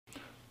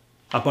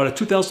I bought a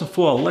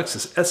 2004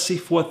 Lexus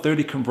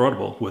sc430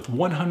 convertible with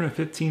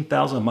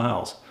 115,000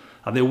 miles.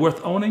 Are they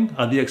worth owning?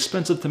 Are they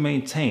expensive to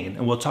maintain?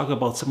 And we'll talk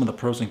about some of the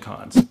pros and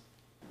cons.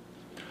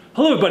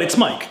 Hello everybody, it's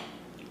Mike,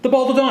 the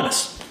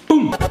Baldadonis.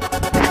 Boom!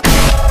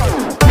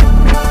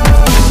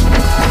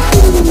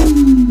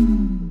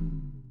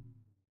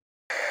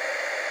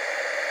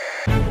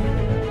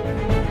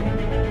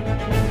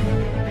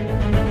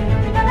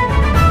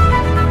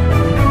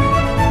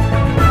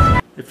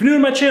 If you're new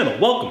to my channel,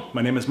 welcome.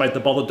 My name is Mike the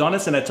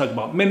Baldadonis and I talk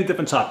about many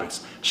different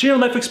topics. Sharing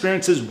life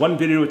experiences, one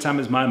video at a time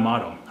is my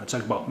motto. I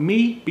talk about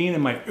me being in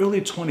my early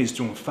 20s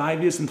doing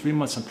 5 years and 3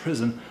 months in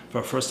prison for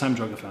a first-time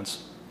drug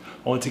offense.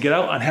 Only to get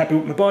out unhappy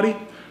with my body,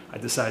 I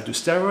decided to do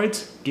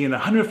steroids, gain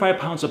 105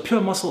 pounds of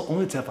pure muscle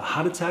only to have a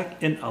heart attack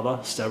and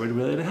other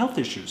steroid-related health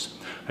issues.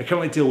 I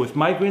currently deal with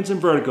migraines and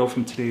vertigo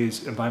from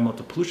today's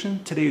environmental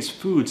pollution, today's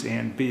foods,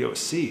 and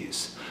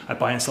VOCs. I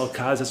buy and sell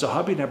cars as a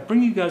hobby, and I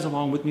bring you guys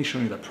along with me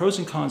showing you the pros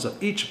and cons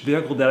of each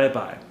vehicle that I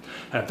buy.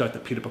 I have Dr.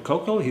 Peter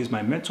Pococo, he's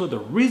my mentor, the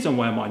reason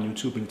why I'm on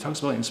YouTube, and he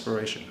talks about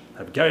inspiration. I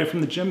have Gary from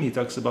the gym, he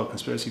talks about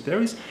conspiracy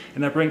theories,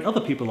 and I bring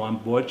other people on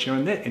board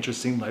sharing their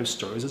interesting life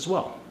stories as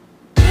well.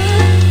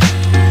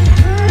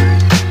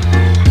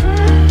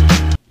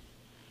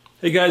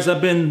 Hey guys,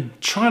 I've been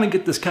trying to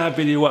get this car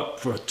video up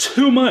for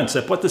 2 months.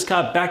 I bought this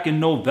car back in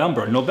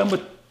November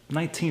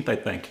 19th, I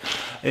think.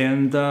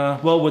 And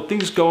well, with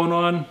things going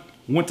on,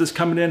 winter's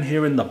coming in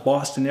here in the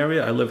Boston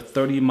area. I live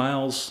 30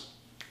 miles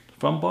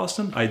from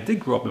Boston. I did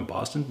grow up in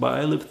Boston, but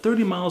I live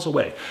 30 miles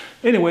away.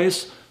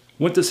 Anyways,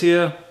 winter's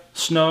here,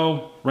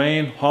 snow,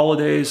 rain,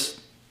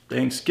 holidays,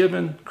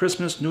 Thanksgiving,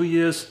 Christmas, New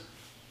Year's,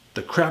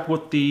 the crap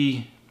with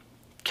the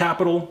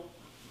Capitol,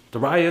 the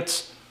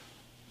riots,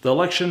 the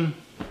election,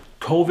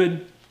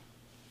 COVID.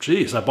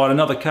 Jeez, I bought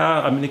another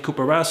car, a Mini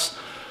Cooper S.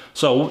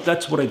 So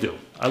that's what I do.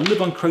 I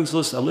live on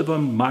Craigslist, I live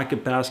on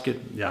Market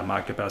Basket. Yeah,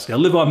 Market Basket. I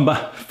live on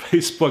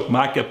Facebook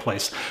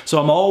Marketplace. So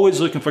I'm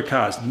always looking for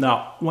cars.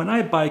 Now, when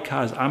I buy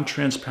cars, I'm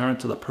transparent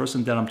to the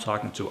person that I'm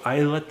talking to.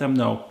 I let them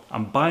know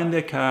I'm buying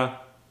their car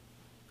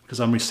because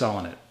I'm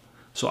reselling it.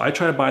 So I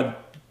try to buy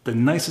the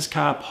nicest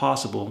car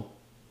possible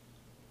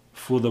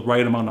for the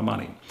right amount of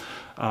money.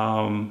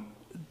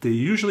 They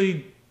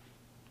usually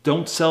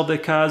don't sell their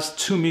cars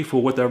to me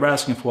for what they're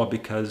asking for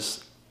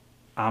because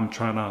I'm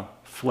trying to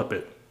flip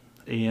it.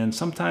 And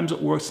sometimes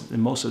it works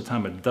and most of the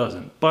time it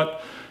doesn't.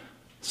 But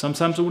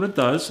sometimes when it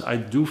does, I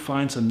do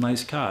find some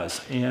nice cars.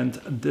 And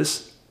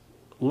this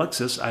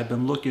Lexus, I've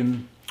been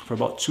looking for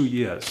about 2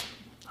 years.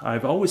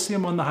 I've always seen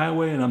them on the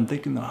highway and I'm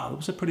thinking, oh,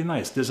 those are pretty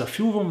nice. There's a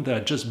few of them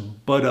that are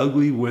just butt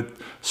ugly with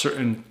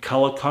certain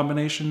color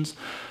combinations.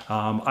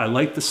 I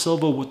like the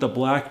silver with the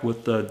black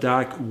with the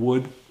dark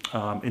wood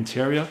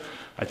interior.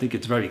 I think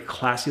it's very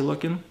classy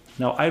looking.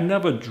 Now, I've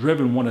never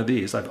driven one of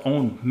these. I've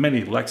owned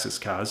many Lexus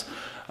cars.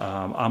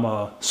 I'm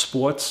a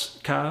sports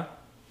car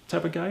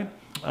type of guy.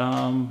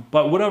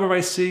 But whatever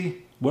I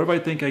see, whatever I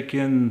think I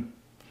can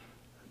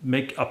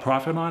make a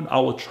profit on, I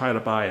will try to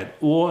buy it.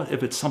 Or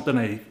if it's something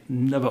I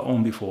never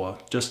owned before,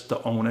 just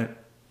to own it,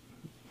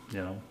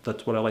 you know,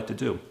 that's what I like to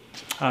do.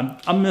 I'm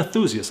an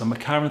enthusiast. I'm a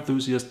car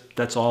enthusiast.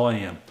 That's all I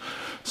am.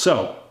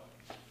 So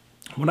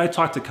when I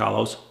talked to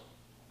Carlos,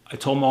 I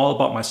told him all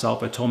about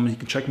myself. I told him he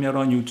can check me out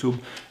on YouTube.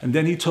 And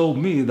then he told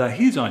me that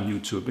he's on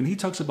YouTube and he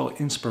talks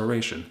about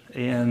inspiration.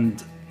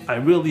 And I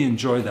really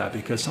enjoy that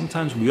because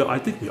sometimes I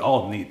think we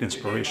all need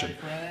inspiration.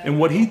 And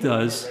what he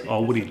does,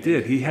 or what he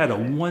did, he had a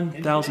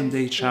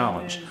 1,000-day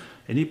challenge.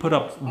 And he put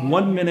up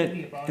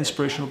 1-minute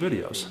inspirational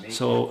videos.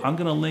 So I'm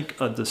gonna link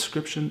a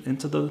description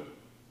into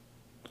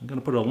I'm gonna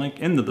put a link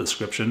in the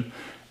description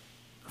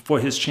for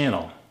his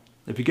channel.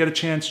 If you get a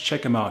chance,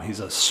 check him out.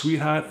 He's a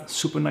sweetheart,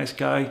 super nice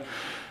guy.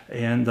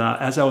 And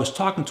as I was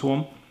talking to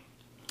him,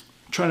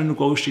 trying to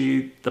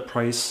negotiate the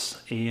price,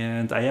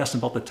 and I asked him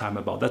about the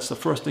timing belt. That's the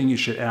first thing you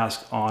should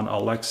ask on a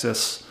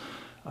Lexus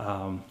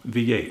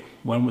V8.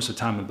 When was the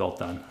timing belt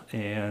done?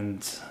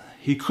 And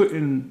he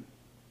couldn't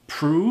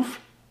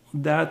prove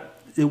that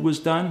it was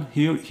done.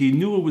 He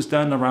knew it was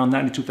done around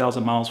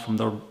 92,000 miles from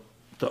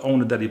the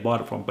owner that he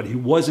bought it from, but he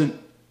wasn't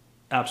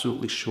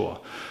absolutely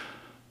sure.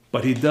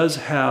 But he does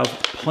have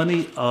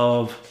plenty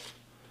of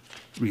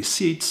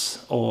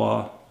receipts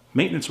or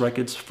maintenance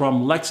records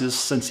from Lexus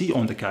since he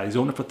owned the car. He's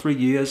owned it for 3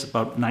 years,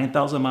 about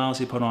 9,000 miles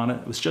he put on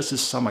it. It was just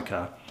his summer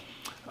car.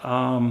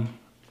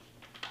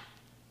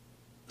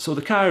 So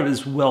the car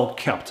is well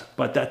kept,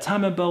 but that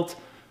timing belt,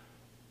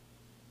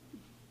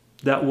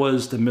 that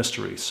was the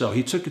mystery. So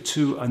he took it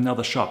to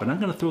another shop, and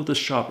I'm gonna throw this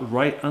shop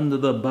right under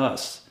the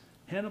bus.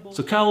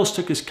 So Carlos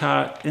took his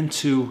car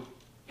into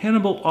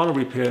Hannibal Auto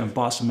Repair in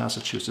Boston,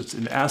 Massachusetts,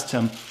 and asked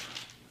him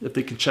if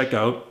they could check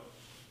out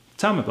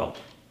timing belt.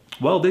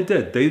 Well, they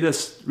did. They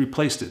just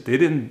replaced it. They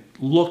didn't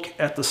look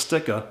at the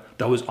sticker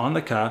that was on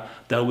the car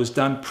that was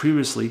done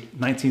previously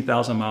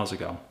 19,000 miles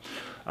ago.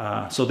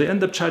 So they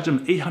ended up charging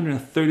him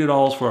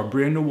 $830 for a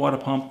brand new water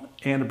pump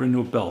and a brand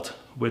new belt,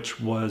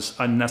 which was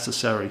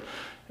unnecessary.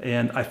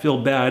 And I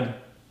feel bad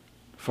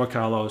for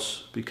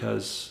Carlos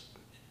because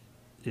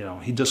you know,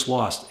 he just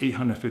lost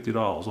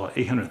 $850 or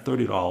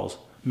 $830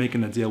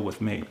 making a deal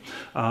with me,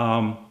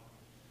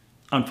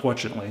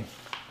 unfortunately.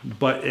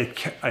 But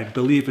I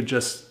believe it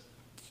just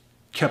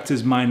kept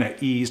his mind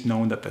at ease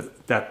knowing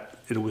that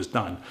it was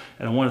done.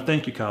 And I want to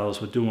thank you, Carlos,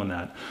 for doing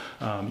that.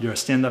 You're a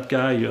stand-up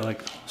guy. You're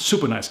like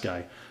super nice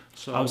guy.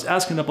 So I was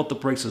asking about the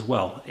brakes as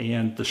well,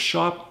 and the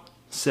shop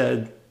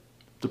said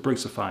the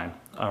brakes are fine,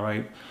 all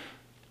right?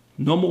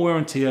 Normal wear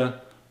and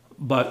tear,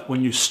 but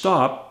when you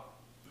stop,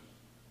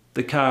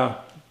 the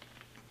car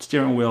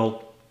steering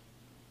wheel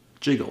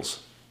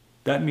jiggles.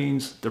 That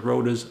means the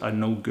rotors are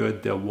no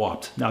good, they're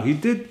warped. Now, he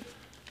did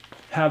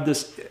have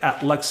this at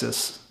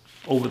Lexus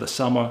over the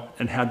summer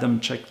and had them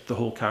check the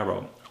whole car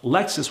out.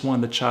 Lexus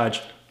wanted to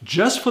charge,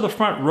 just for the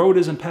front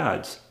rotors and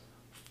pads,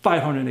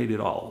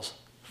 $580.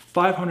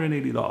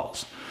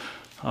 $580.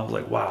 I was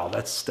like, wow,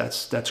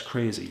 that's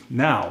crazy.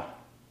 Now,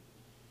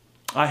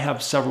 I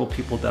have several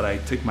people that I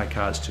take my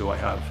cars to. I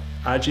have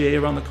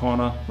RGA around the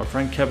corner, my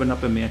friend Kevin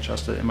up in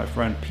Manchester, and my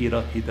friend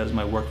Peter. He does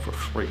my work for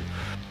free.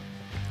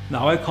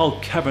 Now, I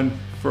called Kevin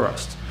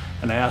first,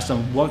 and I asked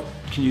him, what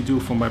can you do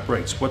for my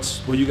brakes?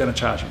 What are you gonna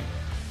charge me?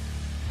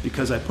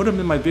 Because I put him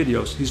in my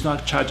videos, he's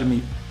not charging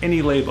me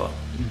any labor,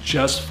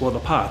 just for the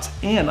parts.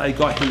 And I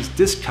got his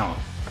discount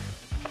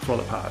for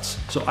the parts.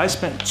 So I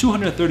spent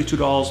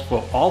 $232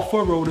 for all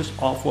 4 rotors,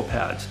 all 4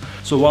 pads.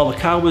 So while the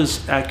car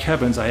was at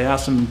Kevin's, I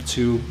asked him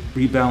to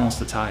rebalance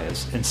the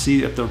tires and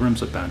see if the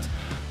rims are bent.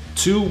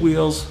 2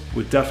 wheels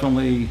were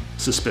definitely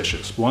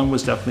suspicious. One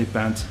was definitely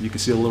bent. You can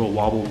see a little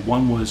wobble.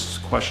 One was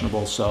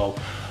questionable. So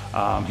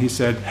he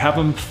said, have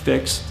them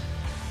fixed.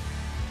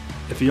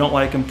 If you don't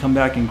like them, come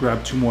back and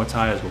grab 2 more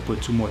tires. We'll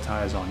put 2 more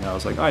tires on. And I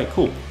was like, all right,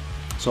 cool.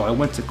 So I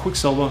went to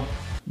Quicksilver.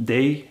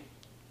 They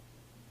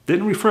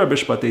didn't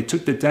refurbish, but they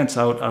took the dents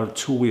out of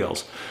 2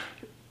 wheels.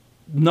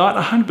 Not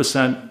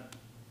 100%,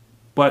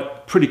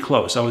 but pretty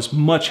close. I was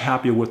much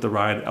happier with the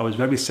ride. I was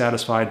very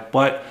satisfied,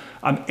 but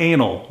I'm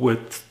anal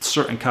with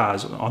certain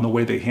cars on the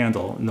way they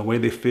handle and the way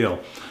they feel.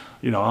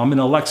 You know, I'm in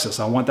a Lexus.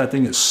 I want that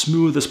thing as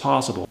smooth as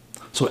possible.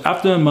 So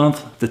after a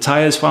month, the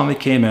tires finally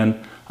came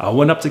in. I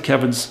went up to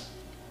Kevin's,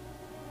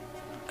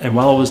 and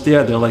while I was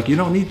there, they're like, you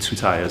don't need 2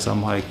 tires.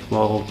 I'm like,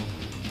 well,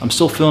 I'm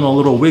still feeling a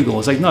little wiggle.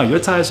 It's like, no, your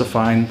tires are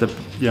fine.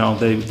 You know,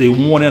 they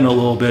worn in a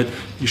little bit.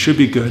 You should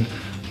be good,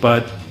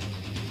 but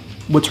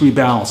let's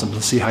rebalance them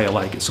to see how you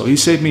like it. So he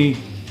saved me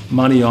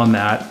money on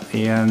that,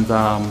 and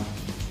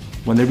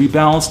when they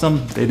rebalanced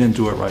them, they didn't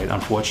do it right,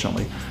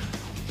 unfortunately.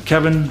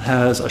 Kevin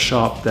has a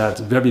shop that's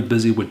very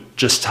busy with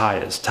just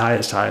tires.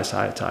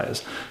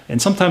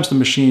 And sometimes the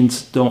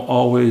machines don't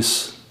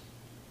always,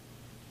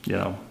 you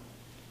know,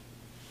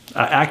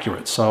 are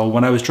accurate. So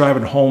when I was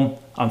driving home,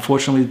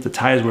 unfortunately, the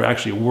tires were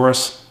actually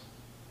worse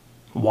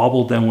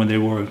wobbled than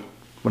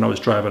when I was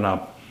driving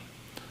up.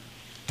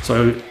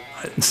 So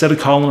instead of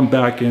calling them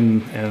back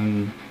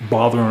and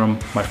bothering them,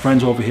 my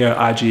friends over here,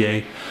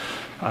 RGA,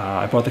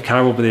 I brought the car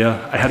over there.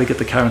 I had to get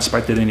the car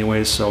inspected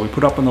anyways, so we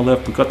put up on the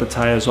lift, we got the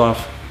tires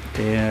off,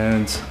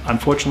 and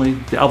unfortunately,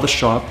 the other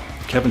shop,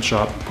 Kevin's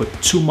shop, put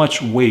too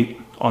much weight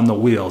on the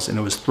wheels, and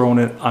it was throwing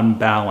it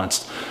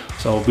unbalanced.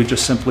 So we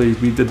just simply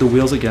redid the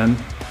wheels again,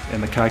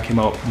 and the car came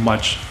out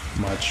much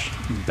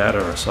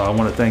better. So I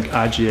want to thank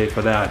RGA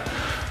for that.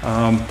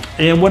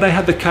 And when I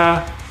had the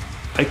car,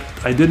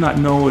 I did not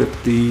know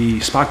if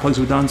the spark plugs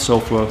were done. So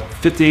for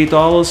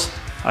 $58,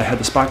 I had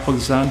the spark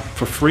plugs done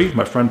for free.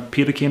 My friend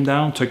Peter came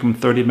down, took him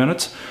 30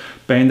 minutes,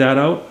 banged that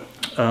out.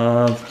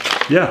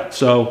 Yeah,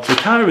 so the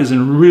car is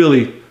in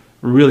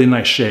really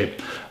nice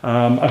shape.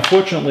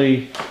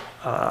 Unfortunately,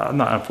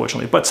 not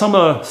unfortunately, but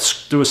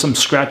there was some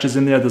scratches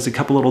in there. There's a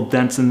couple little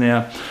dents in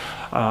there.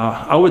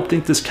 I would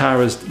think this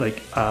car is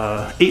like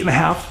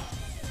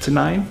 8.5 to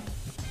 9,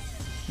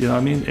 you know what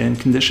I mean, in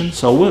condition.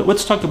 So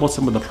let's talk about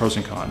some of the pros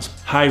and cons.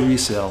 High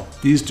resale.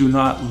 These do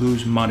not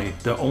lose money.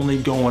 They're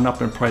only going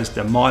up in price.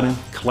 They're modern,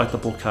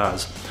 collectible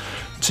cars.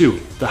 2,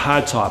 the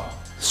hard top.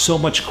 So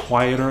much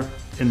quieter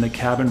in the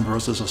cabin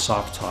versus a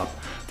soft top.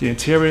 The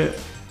interior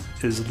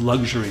is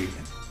luxury.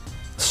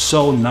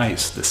 So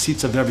nice. The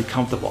seats are very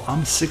comfortable.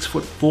 I'm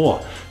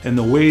 6'4", and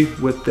the way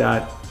with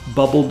that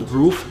bubbled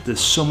roof, there's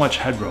so much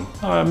headroom.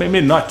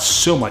 Maybe not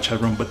so much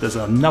headroom, but there's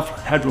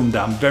enough headroom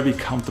that I'm very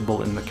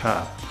comfortable in the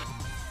car.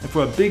 And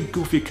for a big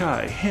goofy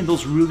car, it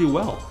handles really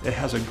well. It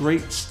has a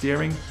great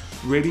steering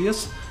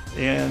radius,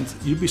 and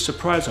you'd be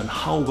surprised on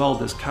how well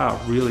this car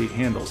really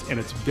handles. And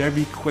it's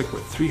very quick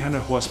with 300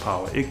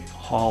 horsepower. It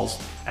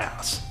hauls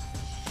ass.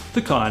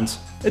 The cons,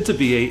 it's a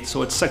V8,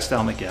 so it sucks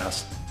down the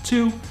gas.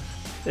 2,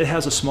 it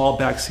has a small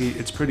back seat.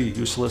 It's pretty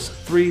useless.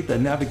 3, the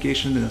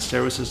navigation and the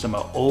stereo system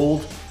are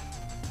old.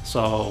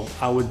 So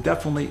I would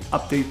definitely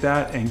update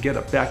that and get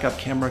a backup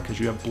camera because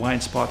you have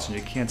blind spots and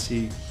you can't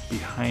see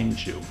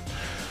behind you.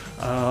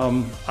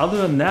 Other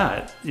than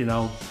that, you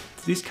know,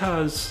 these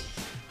cars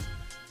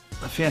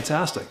are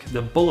fantastic.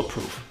 They're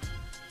bulletproof.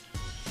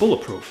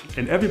 Bulletproof.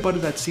 And everybody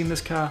that's seen this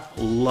car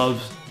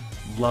loves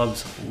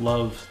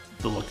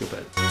the look of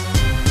it.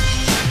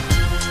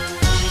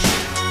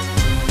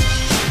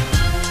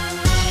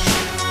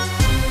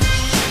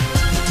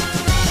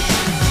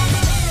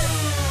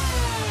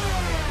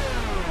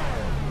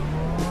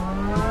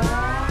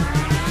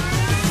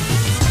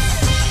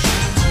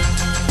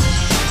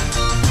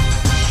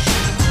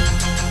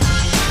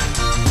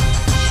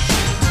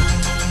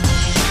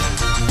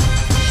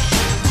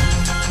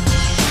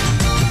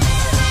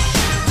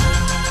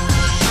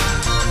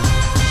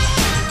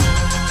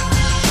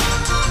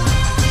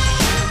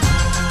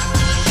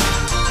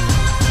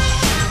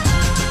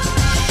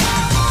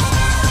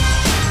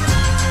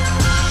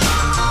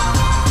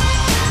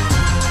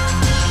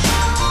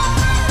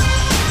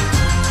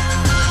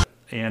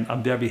 and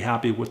I'm very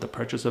happy with the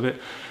purchase of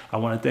it. I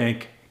want to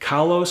thank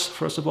Carlos,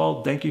 first of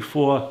all. Thank you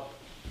for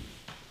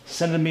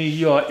sending me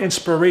your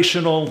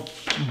inspirational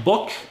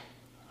book.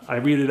 I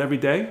read it every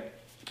day,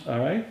 all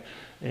right?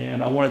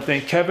 And I want to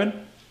thank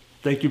Kevin.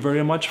 Thank you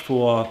very much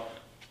for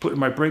putting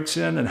my brakes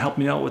in and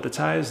helping me out with the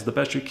tires the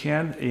best you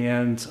can.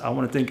 And I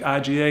want to thank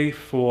RGA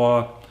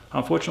for,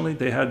 unfortunately,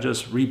 they had to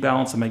just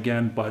rebalance them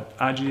again, but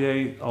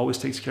RGA always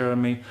takes care of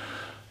me.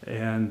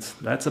 And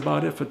that's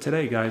about it for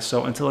today, guys.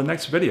 So until the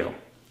next video,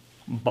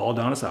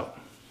 Baldadonis out.